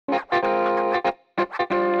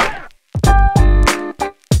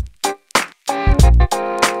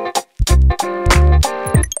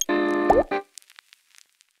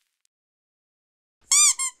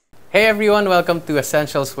Hey everyone, welcome to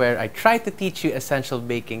Essentials, where I try to teach you essential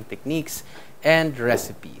baking techniques and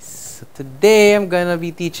recipes. So today I'm gonna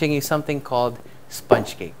be teaching you something called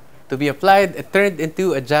sponge cake. To be applied, it turned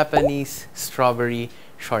into a Japanese strawberry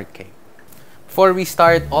shortcake. Before we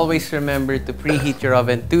start, always remember to preheat your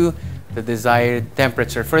oven to the desired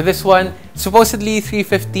temperature. For this one, supposedly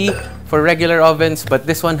 350 for regular ovens, but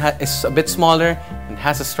this one is a bit smaller and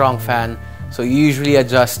has a strong fan. So you usually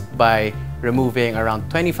adjust by removing around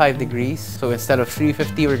 25 degrees. So instead of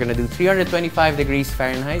 350, we're gonna do 325 degrees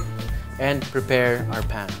Fahrenheit and prepare our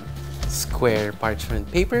pan. Square parchment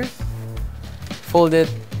paper, fold it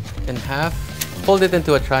in half, fold it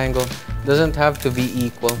into a triangle. Doesn't have to be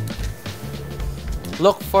equal.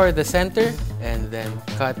 Look for the center and then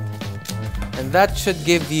cut. And that should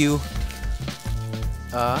give you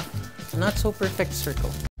a not so perfect circle.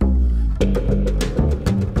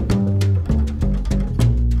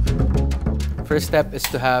 First step is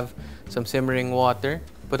to have some simmering water.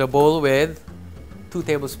 Put a bowl with 2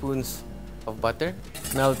 tablespoons of butter.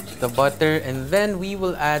 Melt the butter, and then we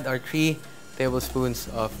will add our 3 tablespoons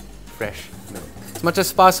of fresh milk. As much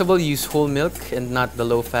as possible, use whole milk and not the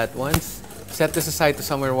low-fat ones. Set this aside to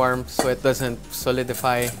somewhere warm so it doesn't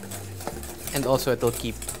solidify, and also it will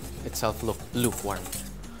keep itself lukewarm.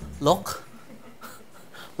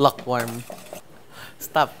 Lukewarm.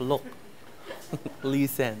 Stop, look.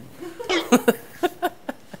 Listen.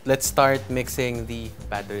 Let's start mixing the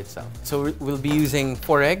batter itself. So we'll be using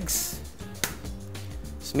 4 eggs.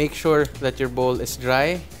 Just make sure that your bowl is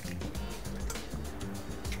dry.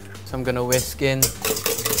 So I'm gonna whisk in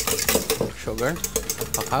sugar,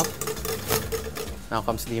 a cup. Now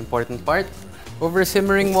comes the important part. Over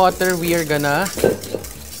simmering water, we are gonna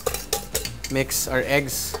mix our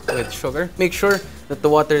eggs with sugar. Make sure that the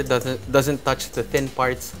water doesn't touch the thin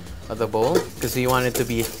parts of the bowl, because you want it to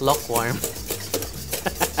be lukewarm.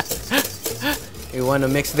 You want to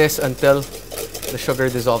mix this until the sugar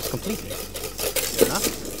dissolves completely.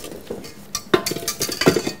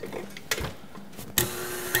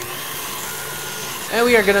 And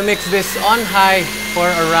we are going to mix this on high for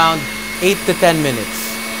around 8 to 10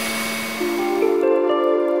 minutes.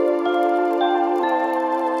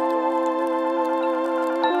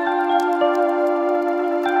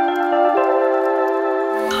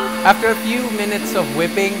 After a few minutes of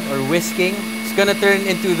whipping or whisking, it's gonna turn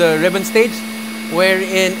into the ribbon stage,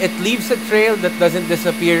 wherein it leaves a trail that doesn't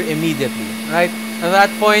disappear immediately, right? At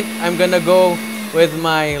that point, I'm gonna go with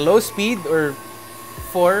my low speed, or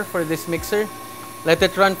 4 for this mixer. Let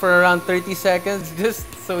it run for around 30 seconds, just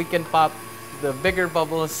so we can pop the bigger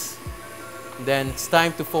bubbles. Then it's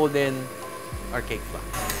time to fold in our cake flour.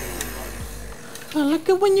 I like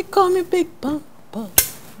it when you call me Big Papa.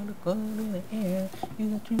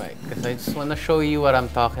 Right, because I just want to show you what I'm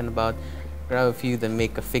talking about. Grab a few that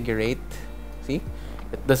make a figure 8. See?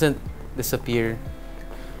 It doesn't disappear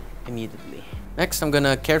immediately. Next, I'm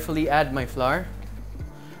gonna carefully add my flour.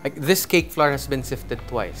 Like, this cake flour has been sifted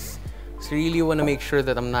twice. So really want to make sure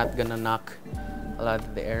that I'm not gonna knock a lot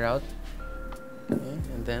of the air out. Okay,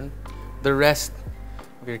 and then the rest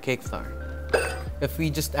of your cake flour. If we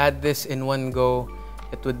just add this in one go,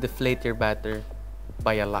 it would deflate your batter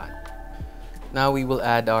by a lot. Now we will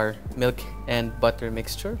add our milk and butter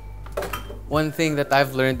mixture. One thing that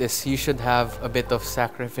I've learned is you should have a bit of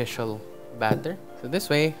sacrificial batter. So this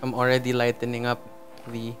way, I'm already lightening up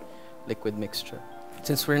the liquid mixture.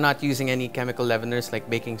 Since we're not using any chemical leaveners like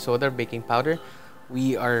baking soda or baking powder,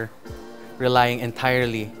 we are relying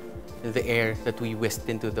entirely on the air that we whisked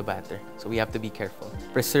into the batter. So we have to be careful.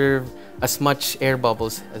 Preserve as much air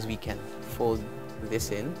bubbles as we can. Fold this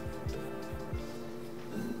in.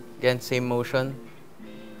 Again, same motion.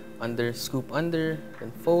 Under, scoop under,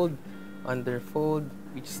 then fold, under, fold.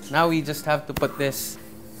 Now we just have to put this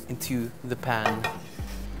into the pan.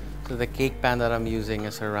 So the cake pan that I'm using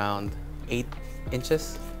is around 8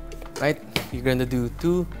 inches, right? You're gonna do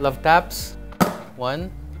 2 love taps.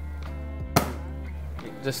 1,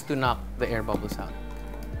 just to knock the air bubbles out,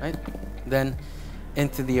 right? Then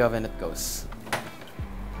into the oven it goes.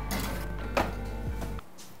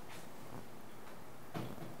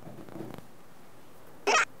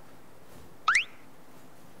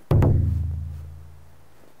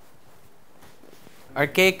 Our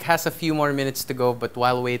cake has a few more minutes to go, but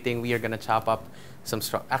while waiting, we are gonna chop up some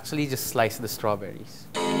actually just slice the strawberries.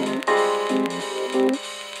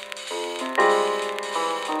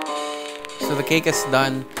 So the cake is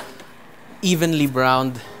done, evenly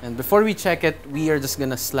browned, and before we check it, we are just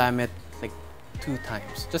gonna slam it like 2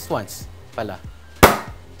 times, just once, pala.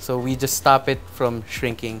 So we just stop it from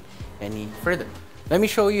shrinking any further. Let me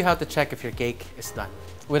show you how to check if your cake is done.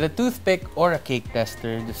 With a toothpick or a cake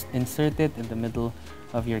tester, just insert it in the middle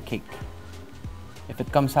of your cake. If it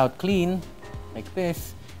comes out clean, like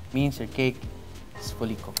this, means your cake is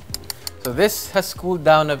fully cooked. So this has cooled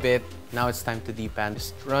down a bit. Now it's time to depan.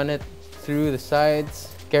 Just run it through the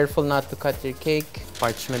sides. Careful not to cut your cake.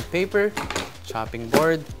 Parchment paper, chopping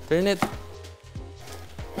board, turn it,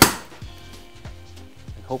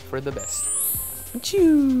 and hope for the best.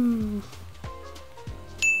 Achoo!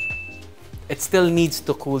 It still needs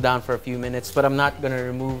to cool down for a few minutes, but I'm not gonna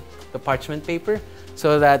remove the parchment paper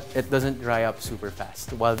so that it doesn't dry up super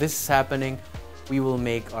fast. While this is happening, we will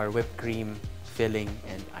make our whipped cream, filling,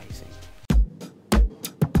 and icing.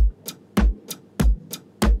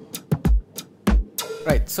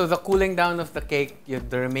 Right, so the cooling down of the cake,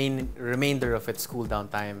 the remainder of its cool down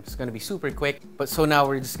time is gonna be super quick. But so now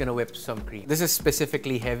we're just gonna whip some cream. This is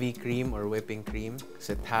specifically heavy cream or whipping cream because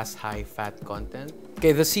it has high fat content.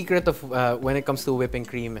 Okay, the secret of when it comes to whipping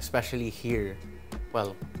cream, especially here,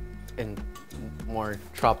 well, in more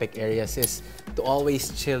tropic areas, is to always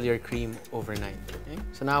chill your cream overnight. Okay?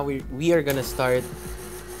 So now we are gonna start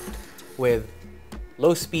with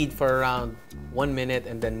low speed for around 1 minute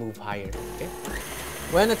and then move higher. Okay.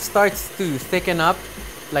 When it starts to thicken up,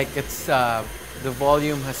 like it's the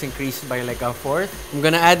volume has increased by like a fourth, I'm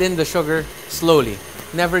gonna add in the sugar slowly.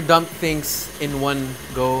 Never dump things in one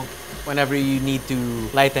go whenever you need to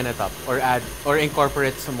lighten it up or add or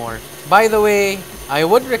incorporate some more. By the way, I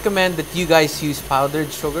would recommend that you guys use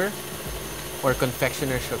powdered sugar or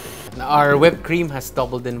confectioner sugar. Now our whipped cream has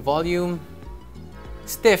doubled in volume.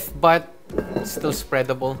 Stiff, but still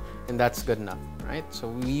spreadable, and that's good enough. Right, so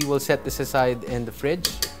we will set this aside in the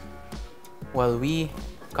fridge while we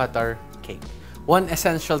cut our cake. One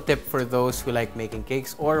essential tip for those who like making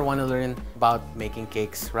cakes or want to learn about making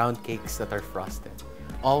cakes, round cakes that are frosted.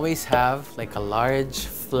 Always have like a large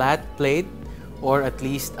flat plate or at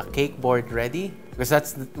least a cake board ready, because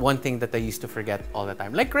that's the one thing that I used to forget all the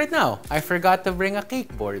time. Like right now, I forgot to bring a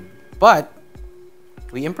cake board, but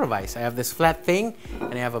we improvise. I have this flat thing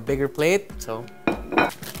and I have a bigger plate, so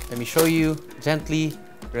let me show you. Gently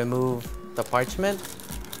remove the parchment.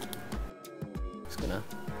 Just gonna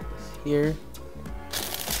put this here.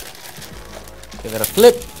 Give it a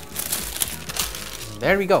flip. And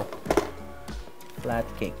there we go. Flat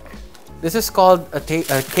cake. This is called a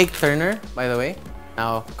cake turner, by the way.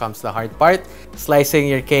 Now comes the hard part. Slicing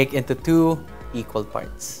your cake into 2 equal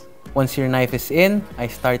parts. Once your knife is in, I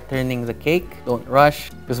start turning the cake. Don't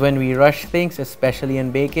rush, because when we rush things, especially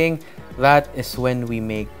in baking, that is when we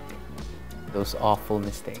make those awful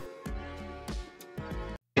mistakes.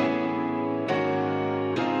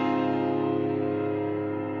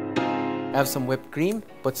 Have some whipped cream,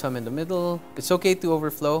 put some in the middle. It's okay to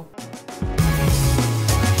overflow.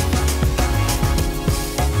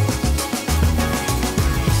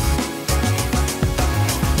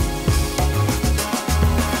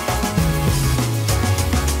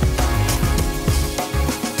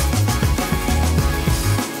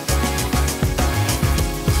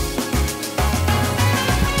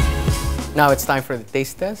 Now it's time for the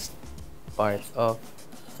taste test, part of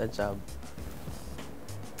the job.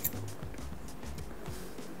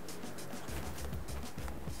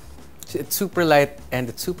 It's super light and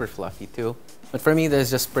it's super fluffy too. But for me, this is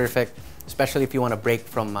just perfect, especially if you want to break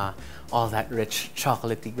from all that rich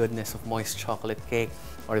chocolatey goodness of moist chocolate cake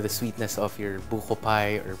or the sweetness of your buko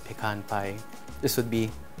pie or pecan pie. This would be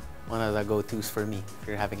one of the go-tos for me if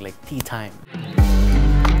you're having like tea time.